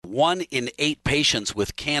1 in 8 patients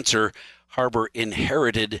with cancer harbor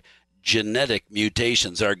inherited genetic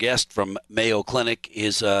mutations. Our guest from Mayo Clinic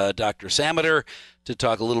is Dr. Samadder to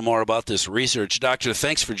talk a little more about this research. Doctor,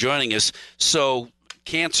 thanks for joining us. So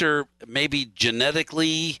cancer may be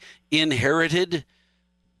genetically inherited?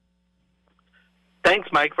 Thanks,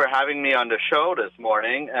 Mike, for having me on the show this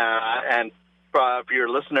morning and for your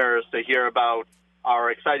listeners to hear about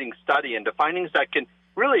our exciting study and the findings that can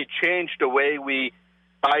really change the way we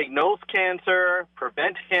diagnose cancer,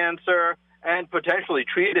 prevent cancer, and potentially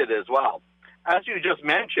treat it as well. As you just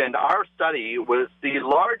mentioned, our study was the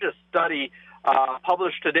largest study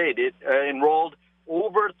published to date. It enrolled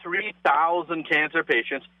over 3,000 cancer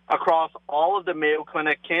patients across all of the Mayo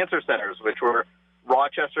Clinic cancer centers, which were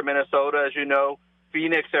Rochester, Minnesota, as you know,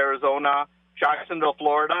 Phoenix, Arizona, Jacksonville,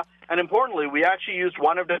 Florida, and importantly, we actually used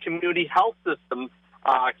one of the community health system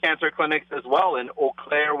cancer clinics as well in Eau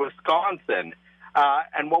Claire, Wisconsin.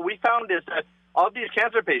 And what we found is that of these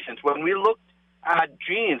cancer patients, when we looked at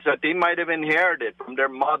genes that they might have inherited from their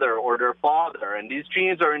mother or their father, and these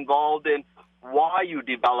genes are involved in why you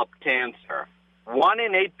develop cancer, 1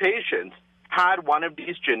 in 8 patients had one of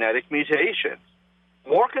these genetic mutations.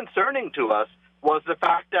 More concerning to us was the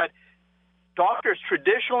fact that doctors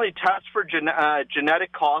traditionally test for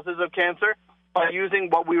genetic causes of cancer by using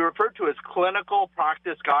what we refer to as clinical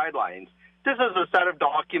practice guidelines. This is a set of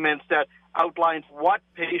documents that outlines what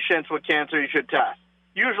patients with cancer you should test.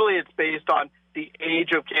 Usually it's based on the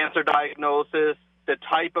age of cancer diagnosis, the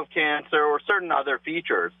type of cancer, or certain other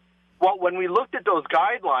features. Well, when we looked at those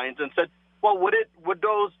guidelines and said, well, would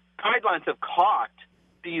those guidelines have caught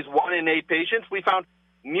these 1 in 8 patients? We found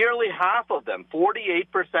nearly half of them,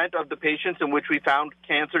 48% of the patients in which we found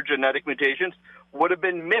cancer genetic mutations, would have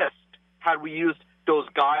been missed had we used those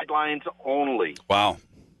guidelines only. Wow.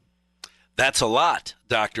 That's a lot,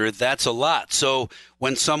 doctor. That's a lot. So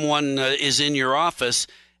when someone is in your office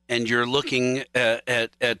and you're looking at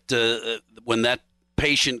when that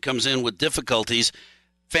patient comes in with difficulties,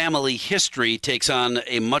 family history takes on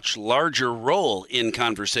a much larger role in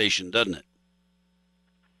conversation, doesn't it?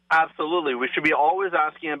 Absolutely. We should be always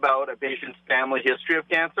asking about a patient's family history of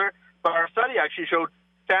cancer, but our study actually showed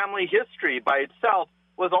family history by itself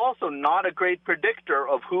was also not a great predictor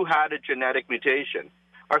of who had a genetic mutation.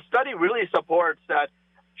 Our study really supports that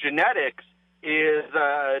genetics is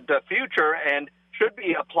the future and should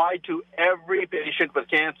be applied to every patient with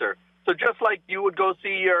cancer. So just like you would go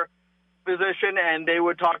see your physician and they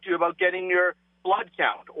would talk to you about getting your blood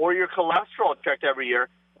count or your cholesterol checked every year,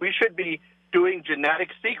 we should be doing genetic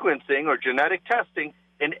sequencing or genetic testing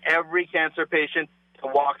in every cancer patient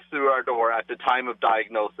that walks through our door at the time of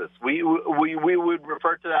diagnosis. We would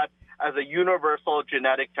refer to that as a universal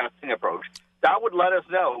genetic testing approach. That would let us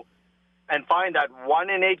know and find that 1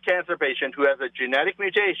 in 8 cancer patient who has a genetic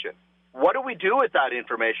mutation. What do we do with that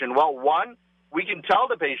information? Well, one, we can tell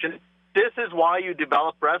the patient, this is why you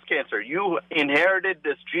develop breast cancer. You inherited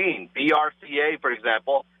this gene, BRCA, for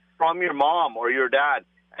example, from your mom or your dad,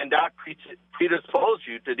 and that predisposed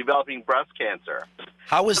you to developing breast cancer.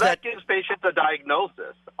 How is that gives patients a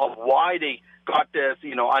diagnosis of why they got this,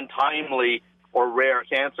 untimely or rare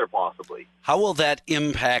cancer possibly. How will that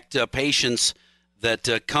impact patients that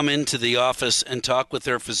come into the office and talk with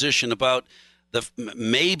their physician about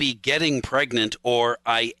maybe getting pregnant or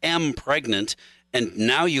I am pregnant, and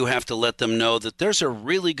now you have to let them know that there's a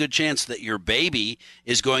really good chance that your baby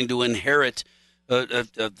is going to inherit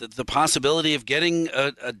the possibility of getting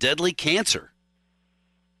a deadly cancer?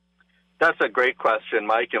 That's a great question,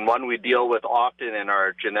 Mike, and one we deal with often in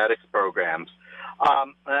our genetics programs.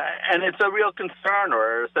 And it's a real concern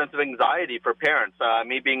or a sense of anxiety for parents.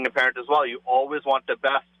 Me being a parent as well, you always want the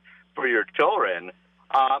best for your children.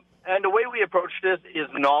 And the way we approach this is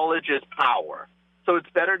knowledge is power. So it's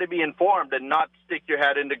better to be informed and not stick your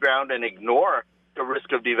head in the ground and ignore the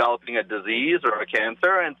risk of developing a disease or a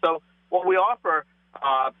cancer. And so what we offer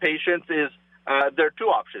patients is there are two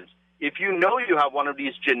options. If you know you have one of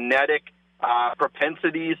these genetic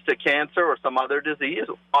propensities to cancer or some other disease,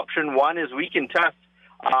 option one is we can test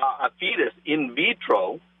a fetus in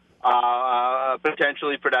vitro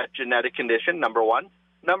potentially for that genetic condition, number one.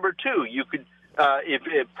 Number two, you could,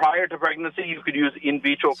 if prior to pregnancy, you could use in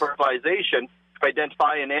vitro fertilization to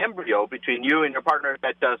identify an embryo between you and your partner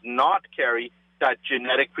that does not carry that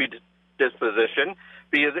genetic predisposition,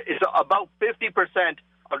 because it's about 50%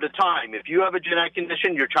 of the time. If you have a genetic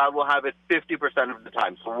condition, your child will have it 50% of the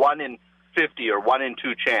time, so 1 in 50 or 1 in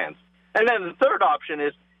 2 chance. And then the third option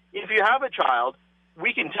is if you have a child,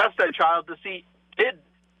 we can test that child to see did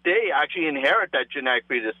they actually inherit that genetic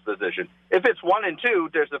predisposition. If it's 1 in 2,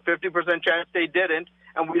 there's a 50% chance they didn't,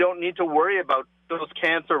 and we don't need to worry about those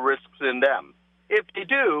cancer risks in them. If they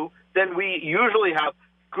do, then we usually have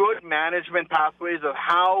good management pathways of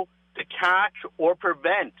how to catch or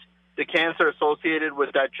prevent the cancer associated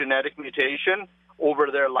with that genetic mutation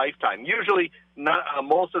over their lifetime. Usually,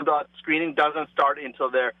 most of the screening doesn't start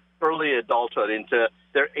until their early adulthood, into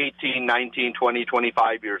their 18, 19, 20,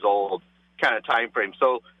 25 years old kind of time frame.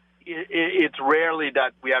 So it's rarely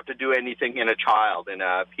that we have to do anything in a child, in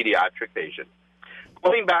a pediatric patient.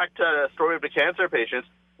 Going back to the story of the cancer patients,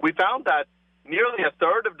 we found that nearly a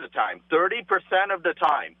third of the time, 30% of the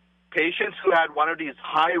time, patients who had one of these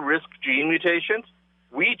high-risk gene mutations,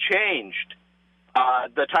 we changed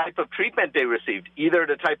the type of treatment they received, either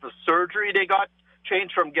the type of surgery they got,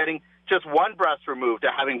 changed from getting just one breast removed to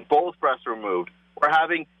having both breasts removed, or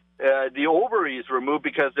having the ovaries removed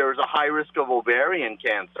because there was a high risk of ovarian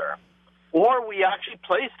cancer. Or we actually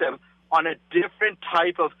placed them on a different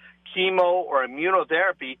type of chemo or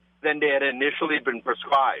immunotherapy than they had initially been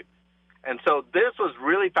prescribed. And so this was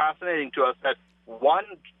really fascinating to us, that one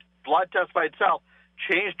blood test by itself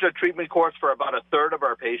changed the treatment course for about a third of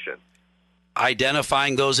our patients.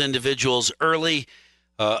 Identifying those individuals early,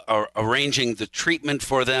 arranging the treatment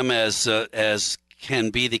for them as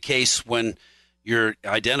can be the case when you're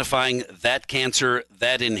identifying that cancer,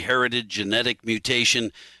 that inherited genetic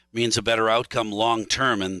mutation, means a better outcome long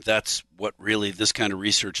term, and that's what really this kind of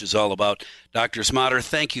research is all about. Dr. Samadder,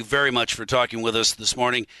 thank you very much for talking with us this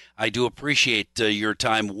morning. I do appreciate your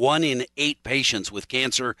time. 1 in 8 patients with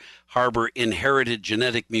cancer harbor inherited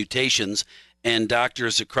genetic mutations, and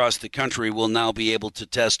doctors across the country will now be able to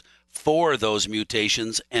test for those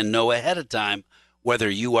mutations and know ahead of time whether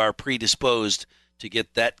you are predisposed to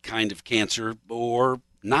get that kind of cancer or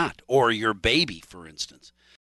not, or your baby, for instance.